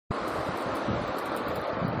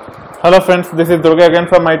Hello friends, this is Durga again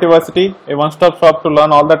from ITversity, a one-stop shop to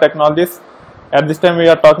learn all the technologies. At this time we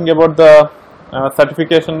are talking about the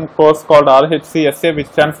certification course called RHCSA, which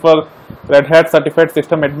stands for Red Hat Certified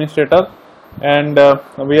System Administrator, and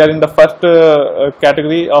we are in the first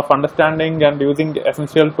category of understanding and using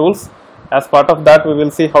essential tools. As part of that, we will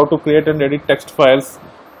see how to create and edit text files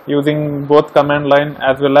using both command line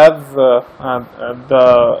as well as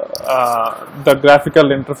the graphical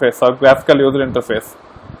interface or graphical user interface.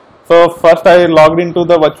 So first I logged into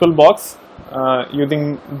the virtual box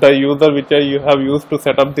using the user which I have used to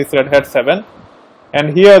set up this Red Hat 7,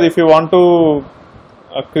 and here if you want to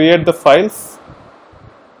create the files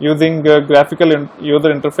using graphical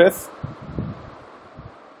user interface,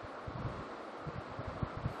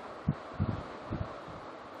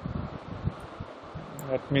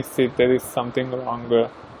 let me see, there is something wrong.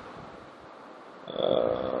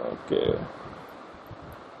 Okay,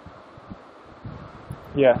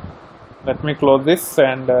 yeah, let me close this,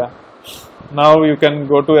 and now you can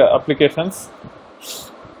go to applications,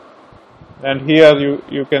 and here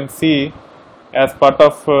you can see as part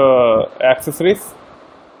of accessories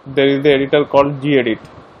there is the editor called gedit,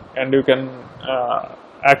 and you can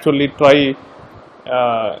actually try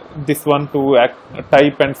this one to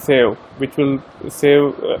type and save, which will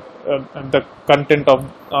save the content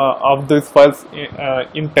of these files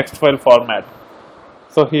in text file format.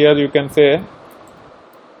 So here you can say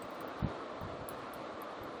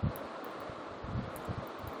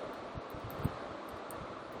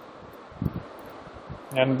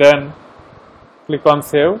and then click on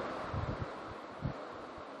save.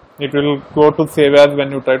 It will go to save as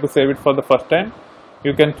when you try to save it for the first time.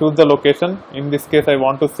 You can choose the location. In this case I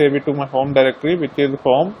want to save it to my home directory, which is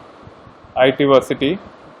home ITversity.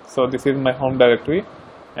 So this is my home directory,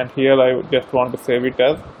 and here I just want to save it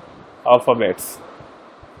as alphabets.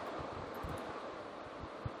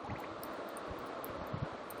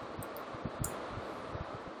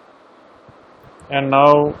 And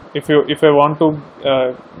now if I want to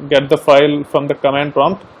get the file from the command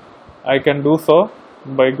prompt, I can do so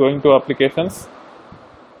by going to applications,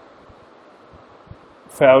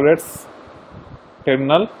 favorites,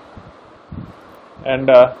 terminal, and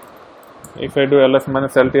if I do ls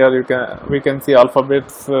 -ltr, we can see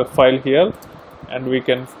alphabets file here, and we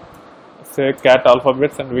can say cat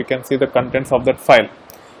alphabets, and we can see the contents of that file.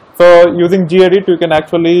 So using gedit you can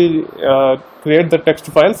actually create the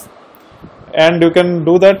text files, and you can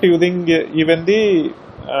do that using even the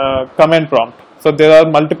command prompt. So there are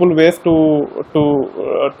multiple ways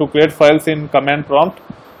to create files in command prompt.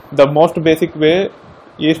 The most basic way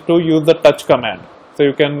is to use the touch command. So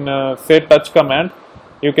you can say touch command.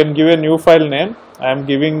 You can give a new file name. I am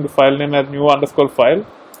giving the file name as new underscore file,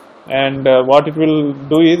 and what it will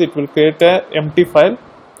do is it will create a empty file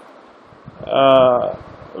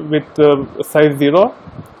with size 0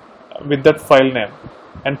 with that file name.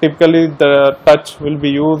 And typically the touch will be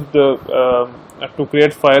used to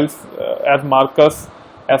create files as markers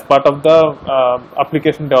as part of the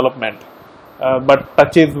application development. But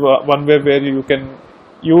touch is one way where you can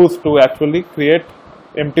use to actually create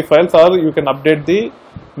empty files, or you can update the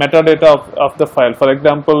metadata of the file. For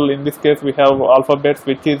example, in this case we have alphabets,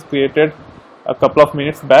 which is created a couple of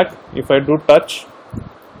minutes back. If I do touch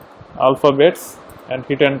alphabets and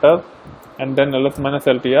hit enter and then ls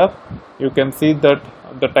 -ltr, you can see that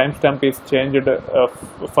the timestamp is changed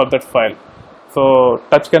for that file. So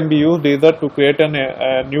touch can be used either to create a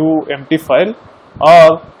new empty file, or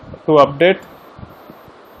to update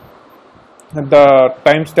the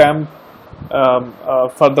timestamp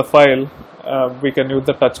for the file. We can use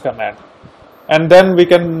the touch command, and then we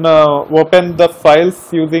can open the files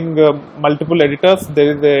using multiple editors. There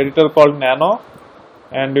is an editor called Nano,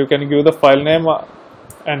 and you can give the file name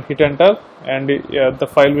and hit enter, and the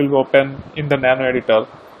file will open in the Nano Editor.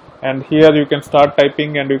 And here you can start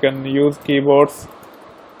typing, and you can use keyboards,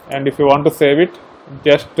 and if you want to save it,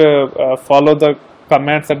 just follow the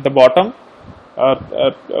commands at the bottom.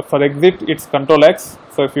 For exit it's Ctrl X,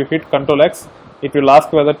 so if you hit Ctrl X, it will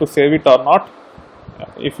ask whether to save it or not.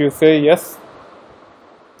 If you say yes,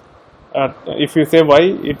 if you say Y,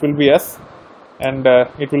 it will be yes, and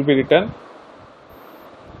it will be written.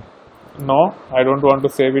 No, I don't want to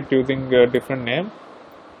save it using a different name.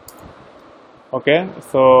 Okay,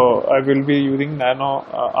 so I will be using Nano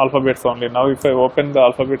alphabets only. Now if I open the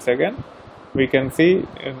alphabets again, we can see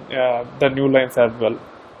the new lines as well.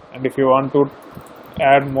 And if you want to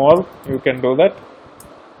add more, you can do that.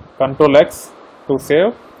 Ctrl X to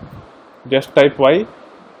save, just type Y,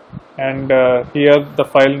 and here the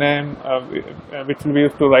file name which will be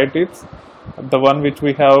used to write it, the one which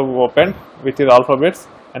we have opened, which is alphabets,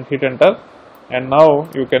 and hit enter, and now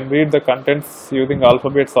you can read the contents using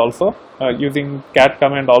alphabets also, using cat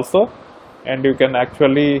command also, and you can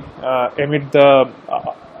actually emit the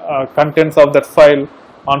contents of that file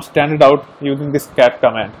on standard out using this cat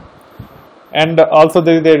command. And also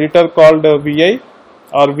there is the editor called VI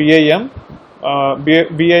or VAM.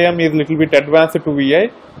 VAM is little bit advanced to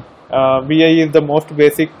VI. VI is the most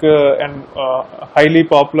basic and highly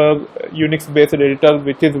popular Unix based editor,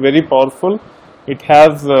 which is very powerful. It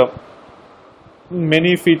has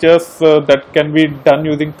many features that can be done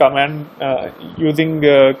using command, using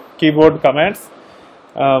keyboard commands,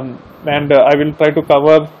 and I will try to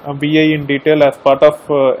cover VI in detail as part of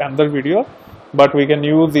another video, but we can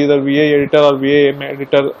use either VI editor or VAM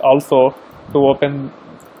editor also to open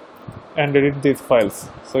and edit these files.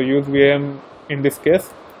 So use VAM in this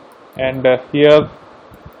case, and here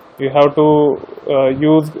you have to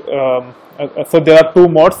use so there are two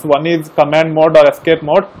modes. One is command mode or escape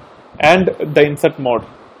mode, and the insert mode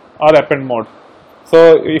or append mode.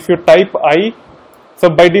 So if you type I, so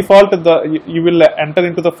by default you will enter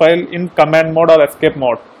into the file in command mode or escape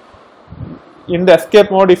mode. In the escape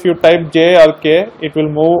mode, if you type J or K, it will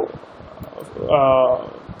move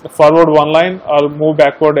forward one line or move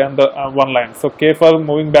backward and one line. So K for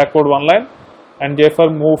moving backward one line and J for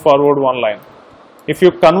move forward one line. If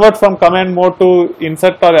you convert from command mode to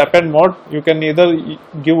insert or append mode, you can either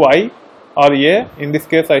give I or A. In this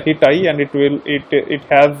case I hit I, and it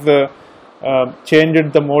has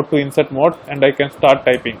changed the mode to insert mode, and I can start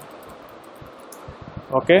typing.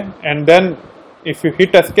 Okay, and then if you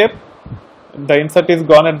hit escape, the insert is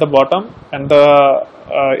gone at the bottom and the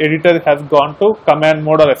editor has gone to command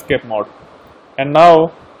mode or escape mode. And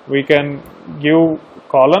now we can give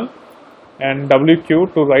colon and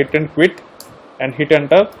WQ to write and quit and hit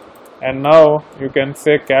enter, and now you can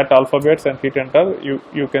say cat alphabets and hit enter.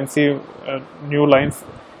 You can see new lines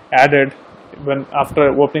added when after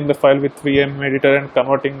opening the file with VAM editor and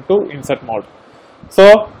converting to insert mode.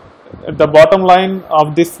 So the bottom line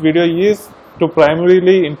of this video is to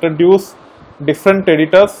primarily introduce different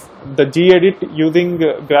editors: the gedit using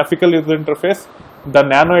graphical user interface, the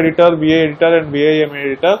Nano Editor, VA editor and VAM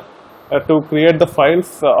editor to create the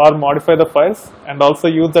files or modify the files, and also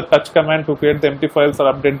use the touch command to create the empty files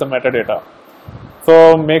or update the metadata.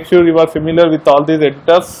 So make sure you are familiar with all these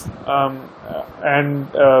editors, and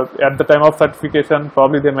at the time of certification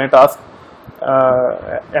probably they might ask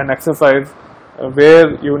an exercise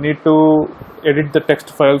where you need to edit the text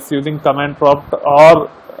files using command prompt or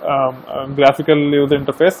graphical user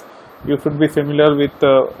interface. You should be familiar with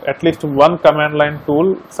at least one command line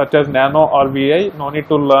tool such as Nano or VI. No need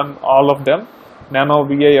to learn all of them. Nano,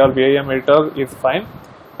 VI or VAM editor is fine.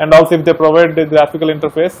 And also if they provide the graphical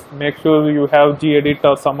interface, make sure you have gedit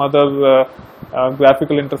or some other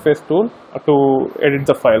graphical interface tool to edit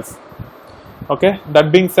the files. Okay,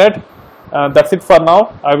 that being said, that's it for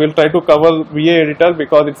now. I will try to cover VA editor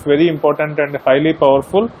because it's very important and highly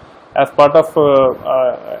powerful as part of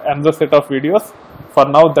another set of videos. For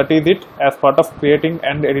now, that is it as part of creating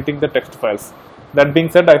and editing the text files. That being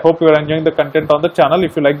said, I hope you are enjoying the content on the channel.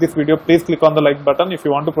 If you like this video, please click on the like button. If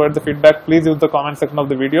you want to provide the feedback, please use the comment section of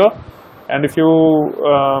the video. And if you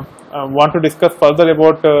want to discuss further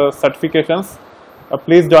about certifications,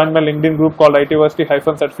 please join my LinkedIn group called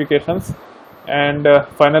ITversity-certifications. And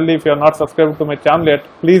finally, if you are not subscribed to my channel yet,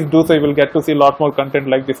 please do so. You will get to see a lot more content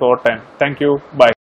like this over time. Thank you. Bye.